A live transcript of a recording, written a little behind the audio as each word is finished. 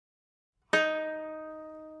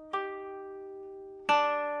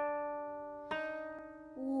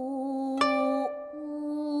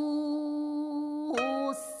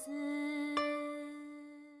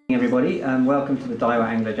everybody, welcome to the Daiwa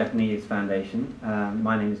Anglo-Japanese Foundation.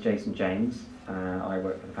 My name is Jason James. I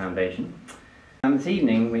work for the foundation. This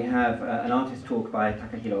evening we have an artist talk by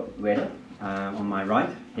Takahiro Ueda on my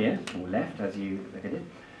right here, or left as you look at it.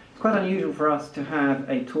 It's quite unusual for us to have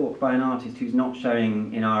a talk by an artist who's not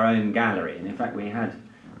showing in our own gallery, and in fact we had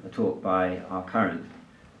a talk by our current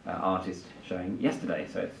artist showing yesterday,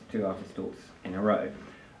 so it's two artist talks in a row.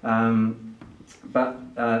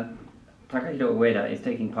 Takahiro Ueda is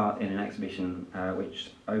taking part in an exhibition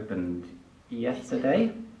which opened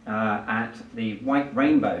yesterday at the White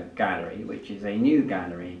Rainbow Gallery, which is a new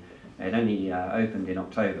gallery. It only opened in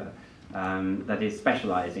October, that is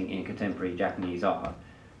specialising in contemporary Japanese art.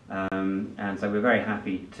 And so we're very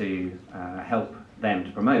happy to help them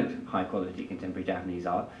to promote high quality contemporary Japanese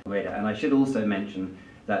art. And I should also mention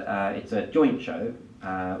that it's a joint show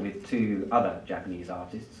with two other Japanese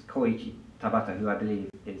artists, Koichi Tabata, who I believe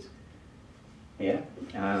is here,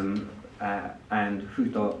 and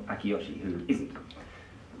Futo Akiyoshi, who isn't.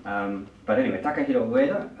 But anyway, Takahiro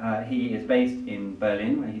Ueda, he is based in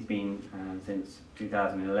Berlin, where he's been since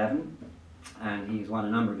 2011, and he's won a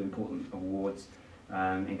number of important awards,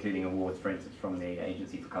 including awards, for instance, from the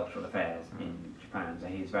Agency for Cultural Affairs in Japan. So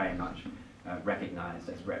he's very much recognized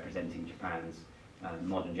as representing Japan's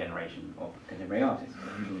modern generation of contemporary artists.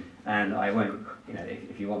 And I won't,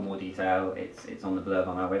 if you want more detail, it's on the blurb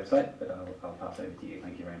on our website, but I'll pass over to you.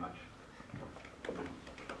 Thank you very much.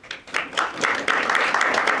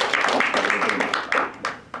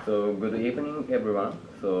 So good evening, everyone.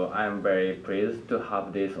 So I'm very pleased to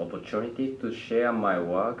have this opportunity to share my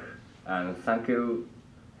work, and thank you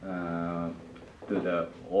to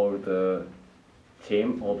all the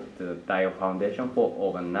team of the Daiwa Foundation for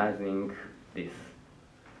organizing this.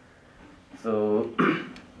 So,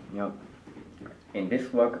 in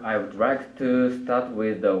this work, I would like to start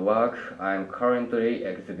with the work I'm currently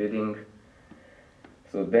exhibiting.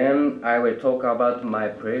 So then I will talk about my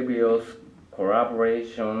previous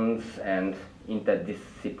collaborations and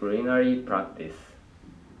interdisciplinary practice.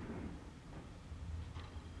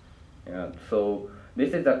 So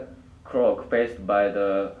this is a clock based by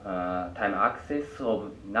the time axis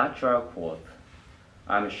of natural quartz.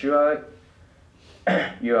 I'm sure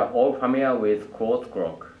you are all familiar with quartz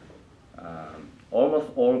clock.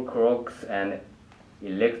 Almost all clocks and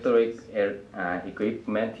electric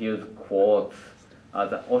equipment use quartz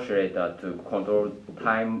as an oscillator to control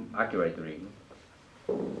time accurately.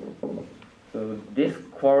 So this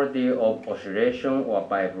quality of oscillation or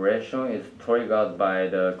vibration is triggered by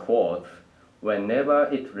the quartz whenever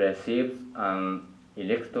it receives an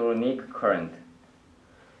electronic current.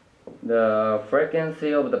 The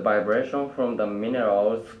frequency of the vibration from the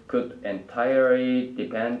minerals could entirely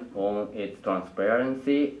depend on its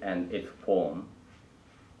transparency and its form.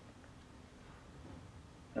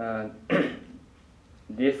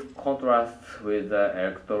 This contrasts with the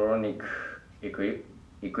electronic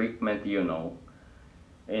equipment you know.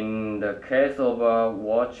 In the case of a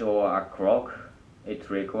watch or a clock, it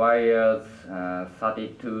requires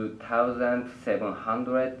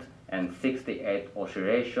 32,768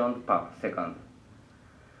 oscillations per second.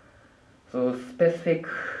 So specific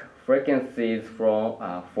frequencies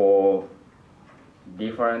for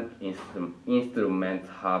different instruments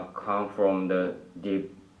have come from the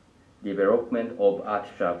development of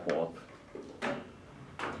artificial quartz.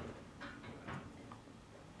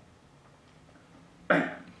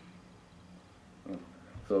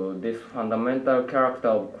 So this fundamental character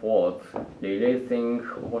of quartz, releasing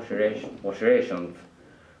oscillations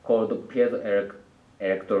called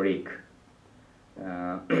piezoelectric.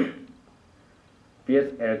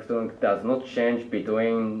 Piezoelectric does not change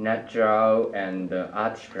between natural and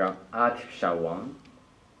artificial one.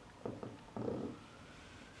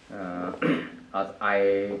 As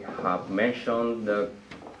I have mentioned, the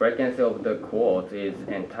frequency of the quartz is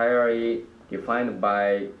entirely defined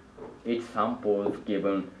by each sample's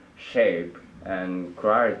given shape and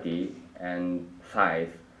clarity and size.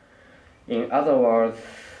 In other words,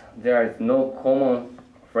 there is no common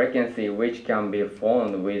frequency which can be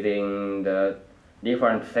found within the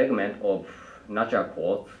different segments of natural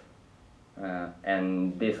quartz,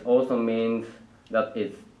 and this also means that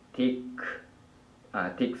it ticks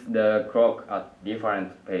the clock at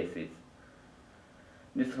different paces.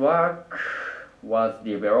 This work was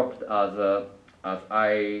developed as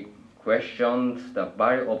I questioned the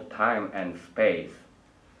value of time and space.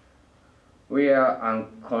 We are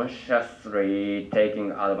unconsciously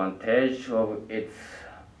taking advantage of its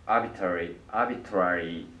arbitrary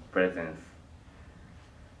presence.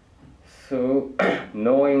 So,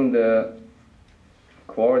 knowing the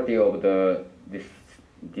quality of this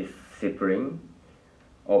discipline,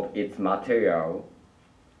 of its material,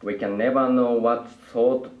 we can never know what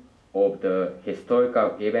sort of the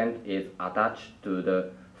historical event is attached to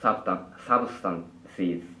the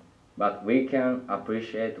substances, but we can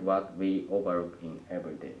appreciate what we overlook in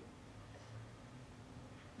every day.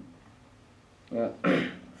 Yeah.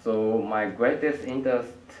 So my greatest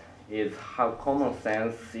interest is how common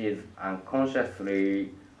sense is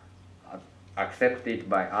unconsciously accepted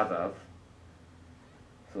by others.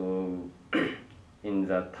 So in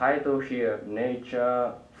the title here,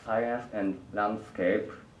 nature, science, and landscape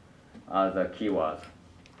are the keywords.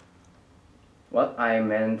 What I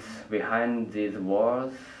meant behind these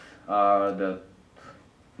words are that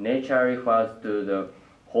nature refers to the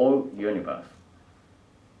whole universe.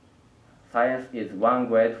 Science is one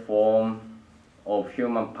great form of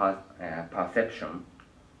human perception.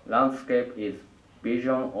 Landscape is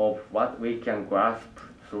vision of what we can grasp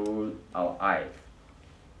through our eyes.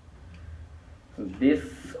 So this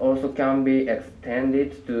also can be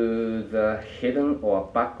extended to the hidden or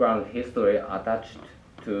background history attached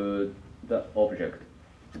to the object.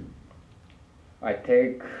 I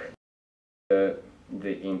take the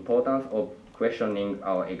importance of questioning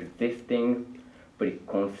our existing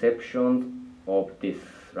preconceptions of this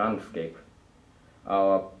landscape,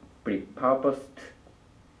 our pre-purposed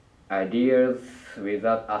ideas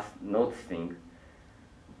without us noticing.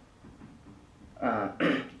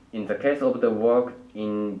 In the case of the work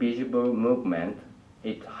Invisible Movement,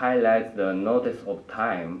 it highlights the notice of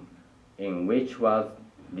time in which was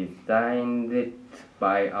designed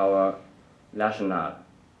by our rationale.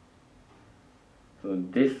 So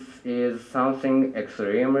this is something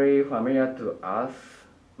extremely familiar to us,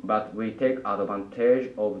 but we take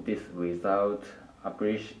advantage of this without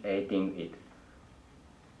appreciating it.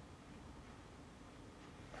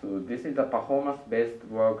 So this is a performance-based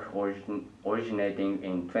work originating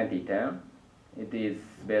in 2010. It is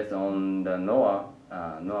based on the NOAA.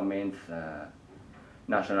 NOAA means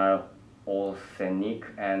National Oceanic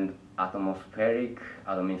and Atmospheric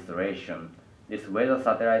Administration. This weather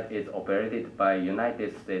satellite is operated by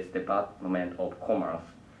United States Department of Commerce.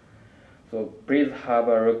 So please have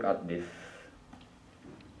a look at this.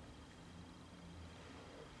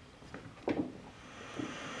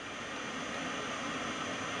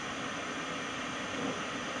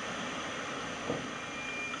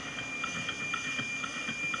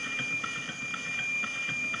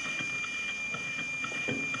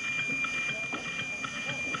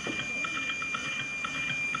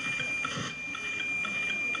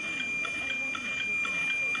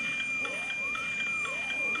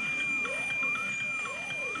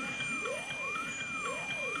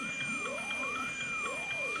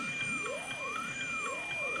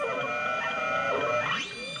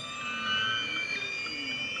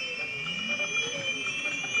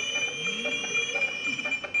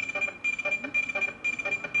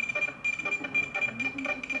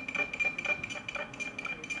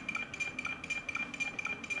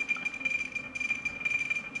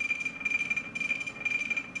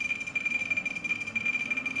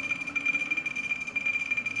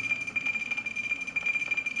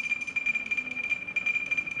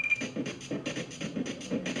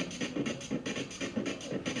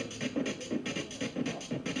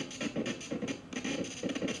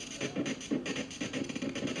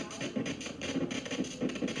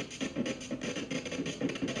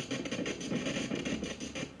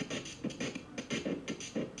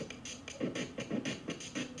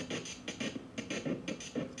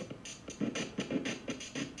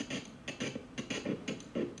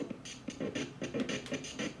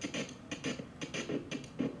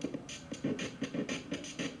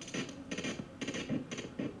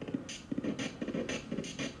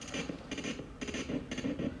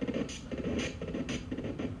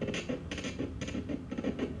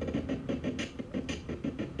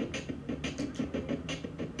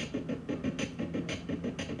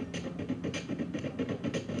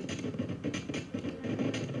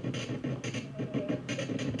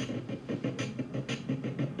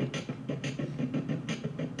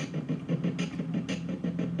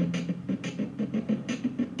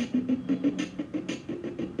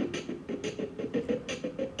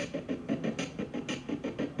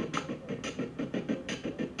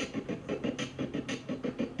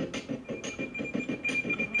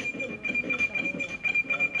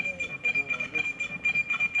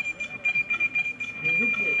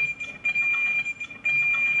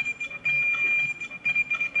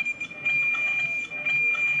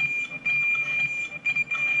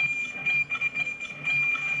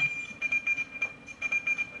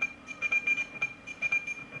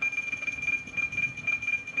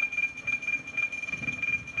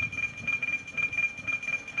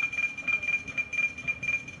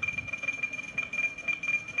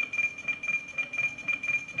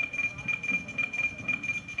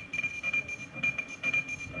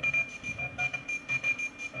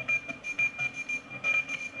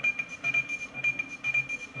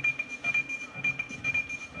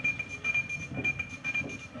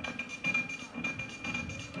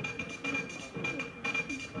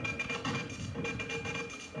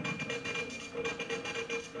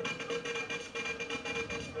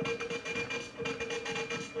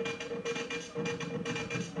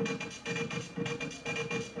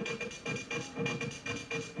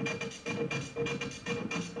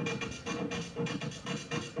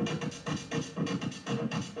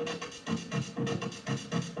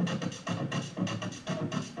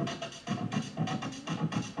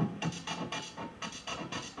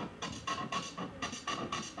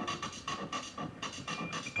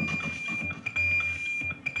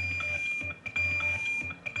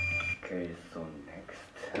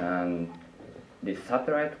 and the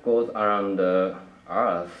satellite goes around the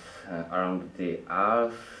Earth,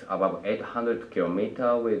 about 800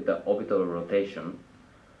 kilometers with the orbital rotation.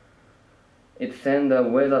 It sends the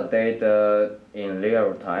weather data in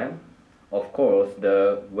real time. Of course,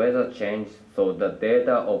 the weather changes, so the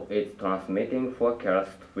data of its transmitting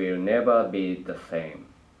forecast will never be the same.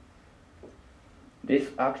 This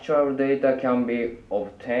actual data can be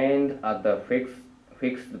obtained at the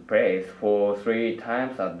fixed place for 3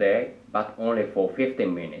 times a day, but only for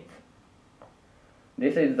 15 minutes.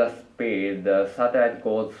 This is the speed the satellite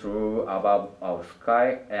goes through above our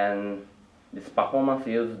sky, and this performance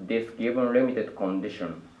uses this given limited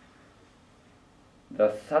condition.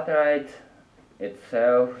 The satellite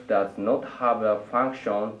itself does not have a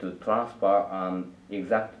function to transfer an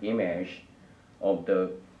exact image of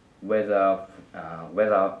the weather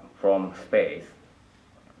from space,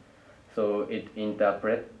 so it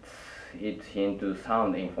interprets it into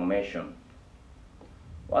sound information.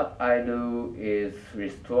 What I do is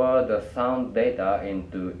restore the sound data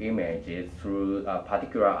into images through a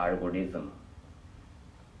particular algorithm.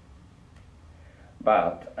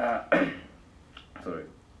 But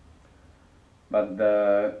but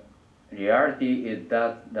the reality is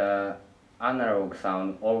that the analog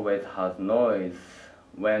sound always has noise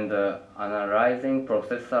when the analyzing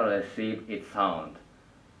processor receives its sound.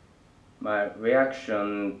 My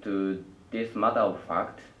reaction to this matter of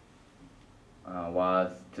fact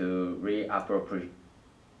was to reappropriate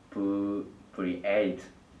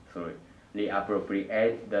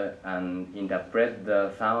and interpret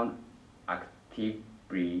the sound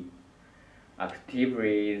actively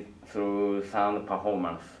through sound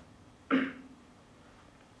performance.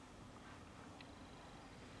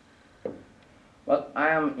 What I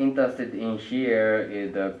am interested in here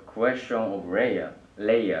is the question of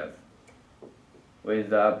layers. With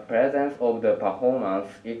the presence of the performance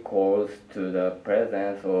equals to the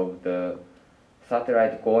presence of the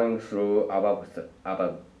satellite going through above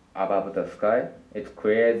the sky, it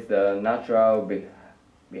creates the natural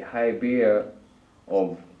behavior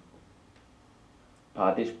of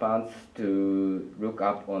participants to look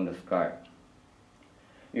up on the sky.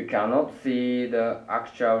 You cannot see the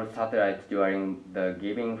actual satellite during the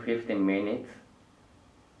given 15 minutes,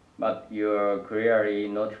 but you are clearly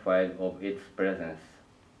notified of its presence.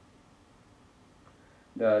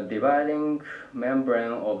 The dividing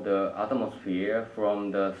membrane of the atmosphere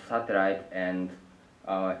from the satellite and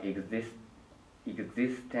our existence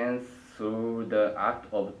through the act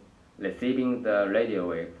of receiving the radio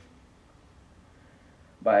wave.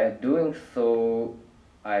 By doing so,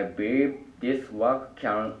 I believe this work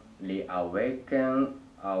can reawaken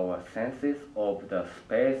our senses of the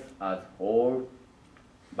space as whole,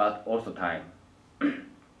 but also time.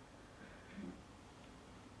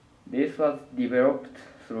 This was developed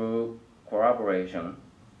through collaboration.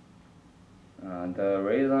 The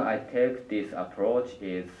reason I take this approach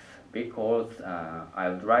is because I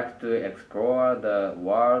would like to explore the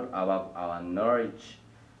world above our knowledge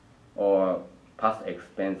or past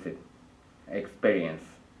experience.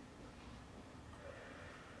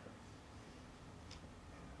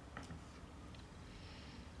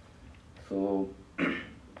 So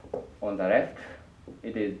on the left,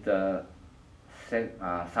 it is the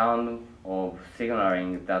sound of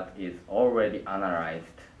signaling that is already analyzed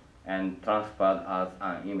and transferred as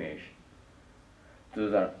an image. To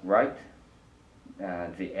the right,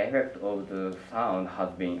 the effect of the sound has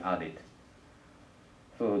been added.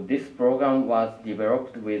 So this program was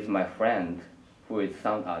developed with my friend who is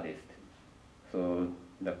sound artist. So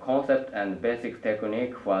the concept and basic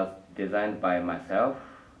technique was designed by myself,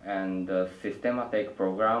 and the systematic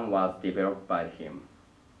program was developed by him.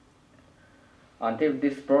 Until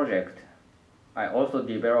this project, I also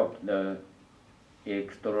developed the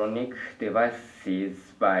electronic devices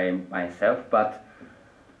by myself, but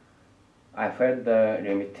I felt the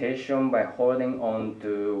limitation by holding on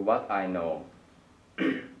to what I know.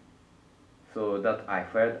 So that I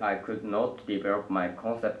felt I could not develop my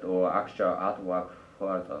concept or actual artwork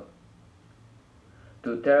further.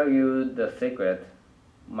 To tell you the secret,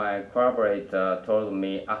 my collaborator told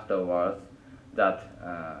me afterwards that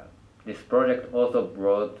this project also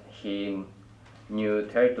brought him new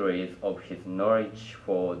territories of his knowledge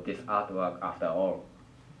for this artwork after all.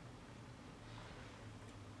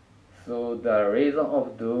 So the reason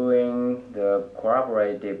of doing the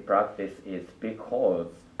collaborative practice is because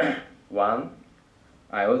 1.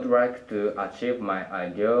 I would like to achieve my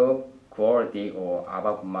ideal quality or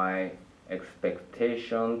above my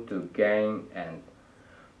expectation to gain and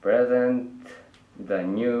present the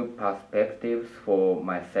new perspectives for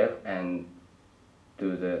myself and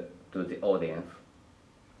to the audience.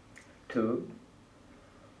 2.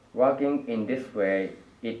 Working in this way,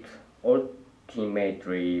 it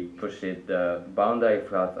ultimately pushes the boundary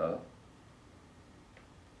further.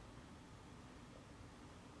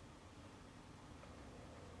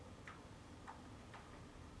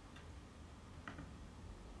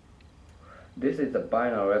 This is the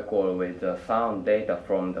binary record with the sound data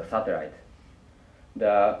from the satellite.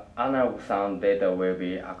 The analog sound data will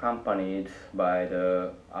be accompanied by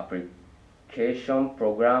the application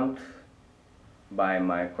programmed by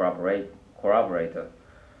my collaborator.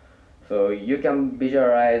 So you can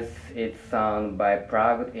visualize its sound by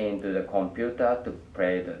plugged into the computer to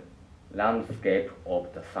play the landscape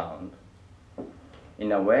of the sound.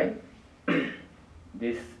 In a way,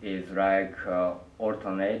 this is like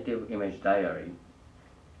alternative image diary.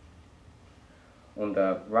 On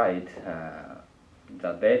the right,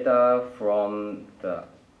 the data from the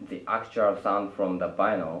actual sound from the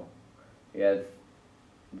binaural. Yes,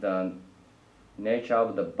 the nature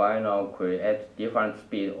of the binaural creates different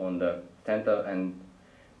speed on the center and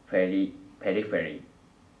periphery.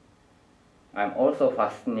 I'm also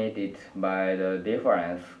fascinated by the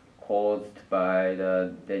difference caused by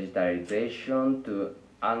the digitalization to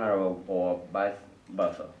analog or vice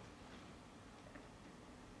versa.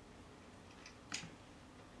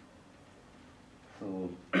 So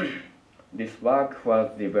this work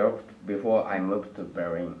was developed before I moved to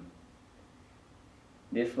Berlin.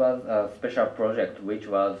 This was a special project which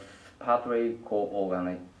was partly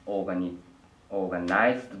organized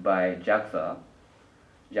by JAXA,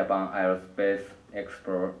 Japan Aerospace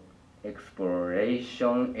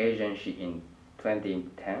Exploration Agency in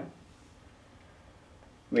 2010.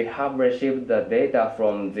 We have received the data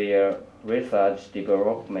from their research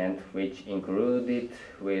development, which included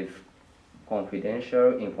with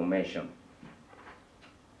confidential information.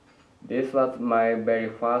 This was my very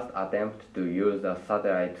first attempt to use a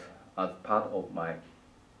satellite as part of my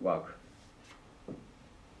work.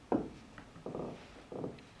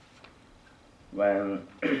 When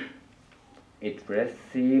it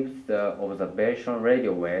receives the observation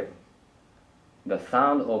radio wave, the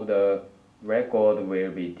sound of the record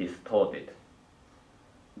will be distorted.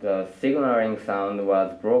 The signaling sound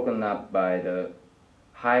was broken up by the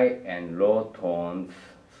high and low tones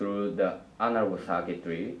through the analog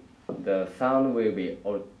circuitry. The sound will be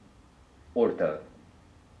altered.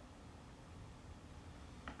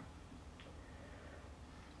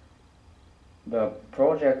 The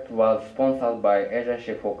project was sponsored by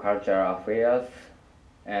Agency for Cultural Affairs,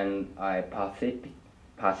 and I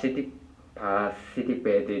participated as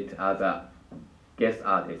a guest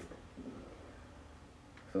artist.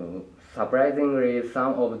 So surprisingly,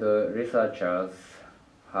 some of the researchers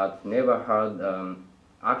had never heard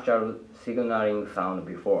actual signaling sound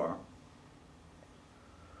before.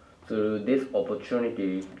 Through this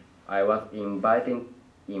opportunity, I was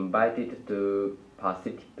invited to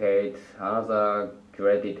participate another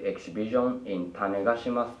curated exhibition in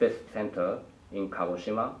Tanegashima Space Center in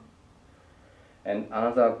Kagoshima, and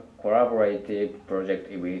another collaborative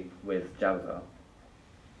project with JAXA.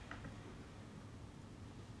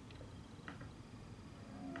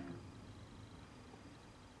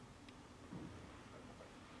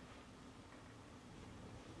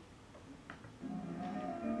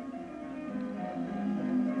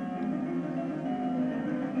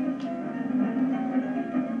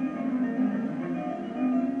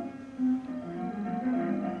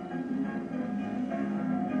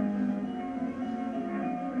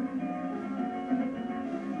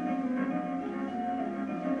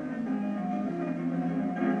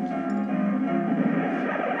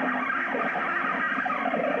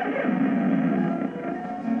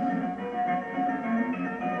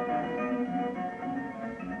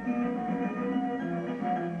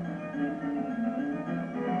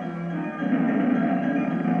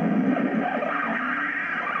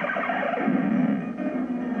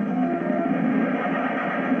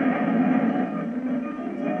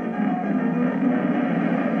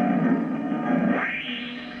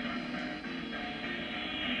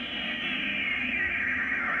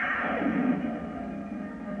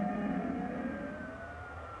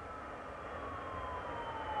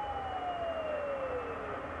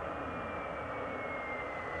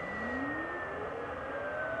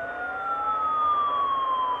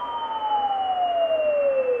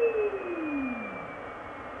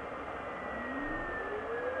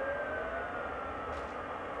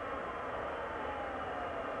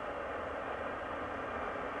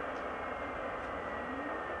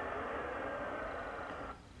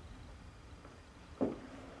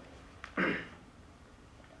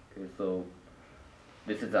 So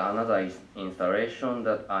this is another installation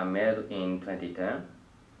that I made in 2010.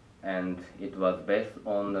 and it was based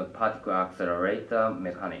on the particle accelerator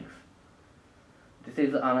mechanics. This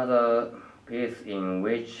is another piece in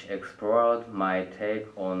which explorers might take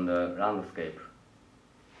on the landscape.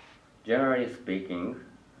 Generally speaking,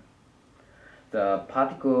 the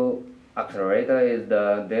particle accelerator is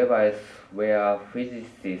the device where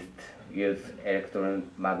physicists use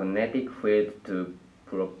electromagnetic field to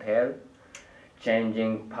propel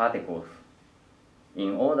changing particles.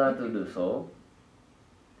 In order to do so,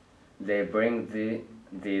 they bring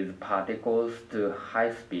these particles to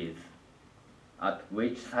high speeds, at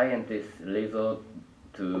which scientists resort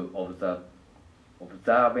to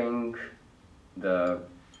observing the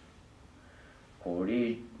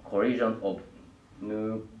collision of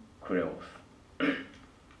nucleons.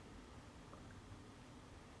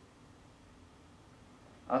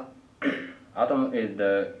 Atom is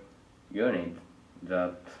the unit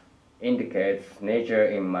that indicates nature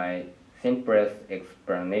in my simplest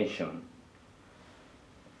explanation.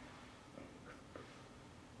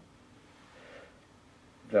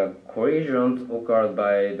 The collisions occurred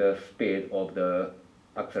by the speed of the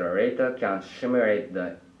accelerator can simulate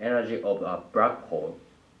the energy of a black hole.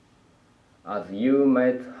 As you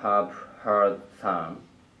might have heard some.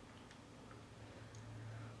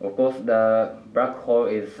 Of course, the black hole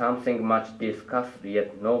is something much discussed,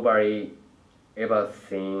 yet nobody ever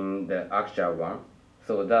seen the actual one,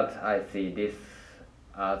 so that I see this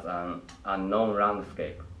as an unknown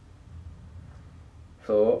landscape.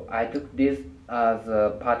 So I took this as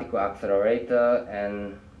a particle accelerator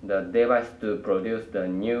and the device to produce the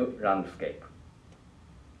new landscape.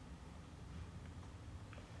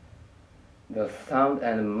 The sound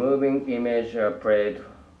and moving image are played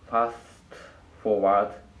fast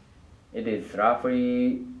forward. It is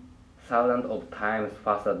roughly thousands of times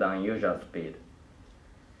faster than usual speed.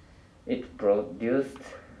 It produced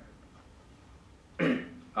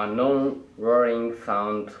a non-roaring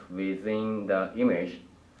sound within the image.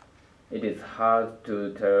 It is hard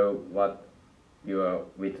to tell what you are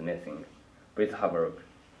witnessing. Please have a look.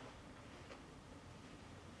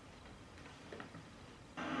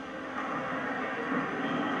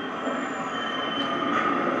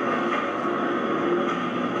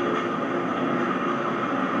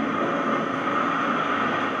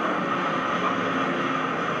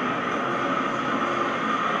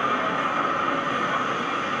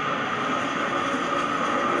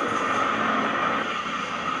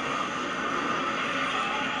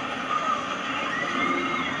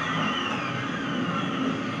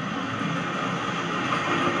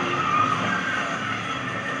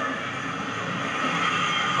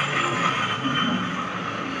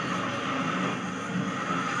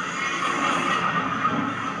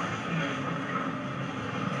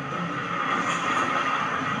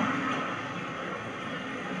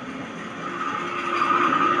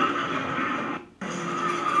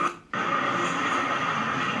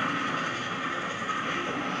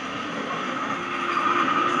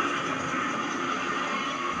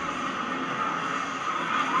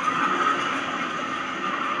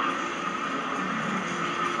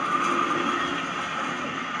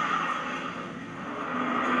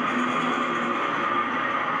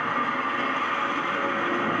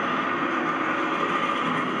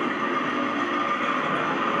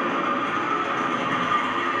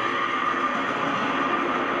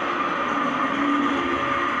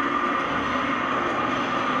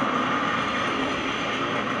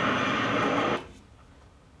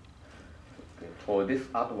 For this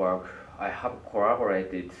artwork, I have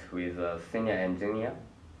collaborated with a senior engineer.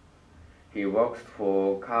 He works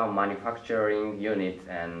for car manufacturing units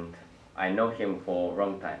and I know him for a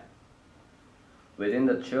long time. Within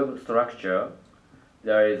the tube structure,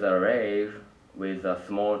 there is a rail with a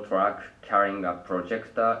small truck carrying a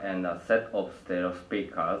projector and a set of stereo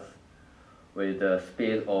speakers with a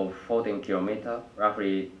speed of 14 km,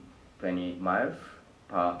 roughly 20 miles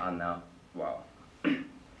per an hour.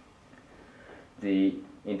 The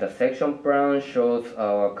intersection plan shows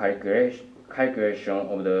our calculation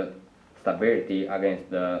of the stability against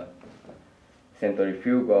the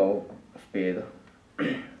centrifugal speed,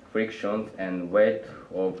 frictions, and weight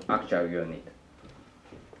of actual unit.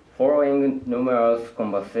 Following numerous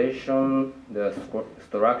conversations, the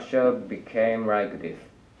structure became like this.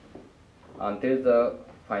 Until the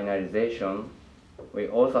finalization, we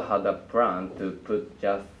also had a plan to put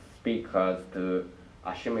just speakers to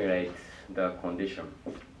assimilate the condition.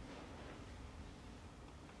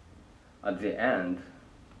 At the end,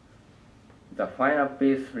 the final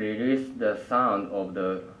piece released the sound of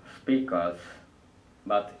the speakers,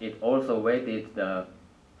 but it also weighted the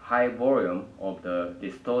high volume of the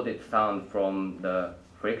distorted sound from the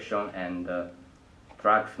friction and the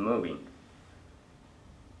tracks moving.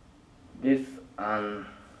 This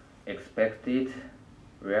unexpected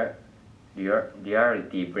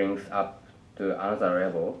reality brings up to another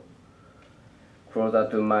level, closer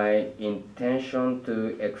to my intention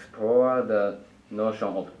to explore the notion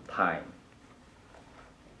of time.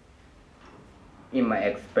 In my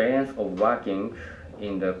experience of working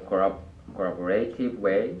in the collaborative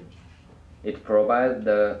way, it provided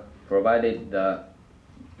the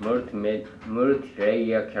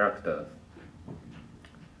multi-layer characters.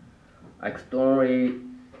 I could only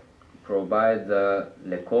provide the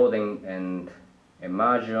recording and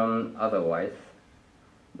immersion otherwise,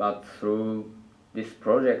 but through this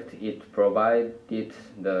project it provided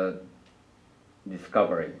the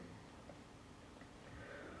discovery.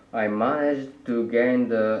 I managed to gain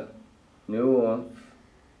the nuance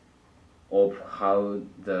of how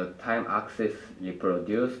the time axis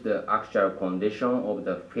reproduced the actual condition of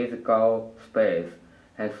the physical space.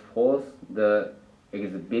 Henceforth, the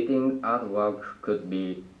exhibiting artwork could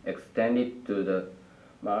be extended to the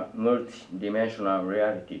multi-dimensional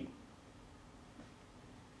reality.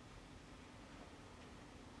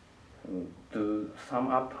 To sum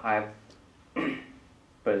up, I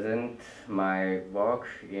present my work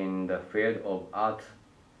in the field of art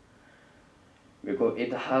because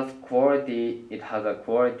it has a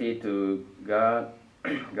quality to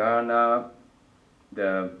garner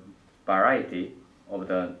the variety of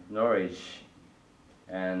the knowledge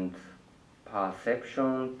and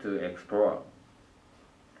perception to explore.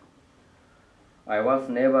 I was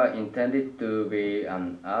never intended to be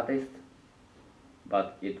an artist,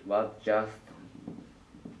 but it was just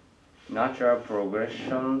natural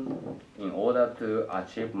progression in order to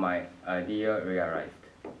achieve my idea realized.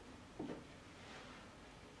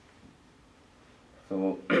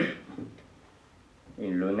 So,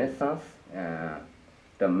 in Renaissance,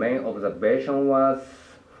 the main observation was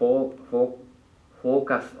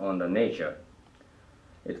focused on the nature.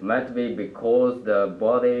 It might be because the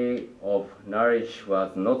body of knowledge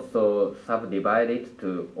was not so subdivided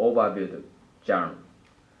to overview genre.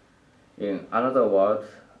 In other words,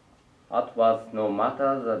 art was no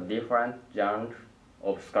matter the different genre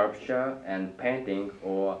of sculpture and painting,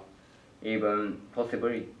 or even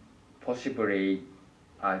possibly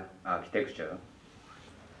architecture.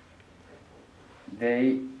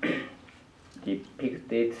 They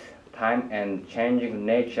depicted time and changing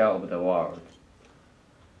nature of the world.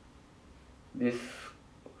 This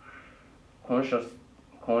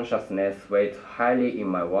consciousness weighed highly in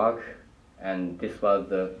my work, and this was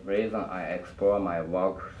the reason I explore my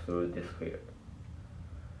work through this field.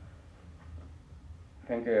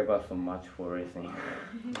 Thank you ever so much for listening.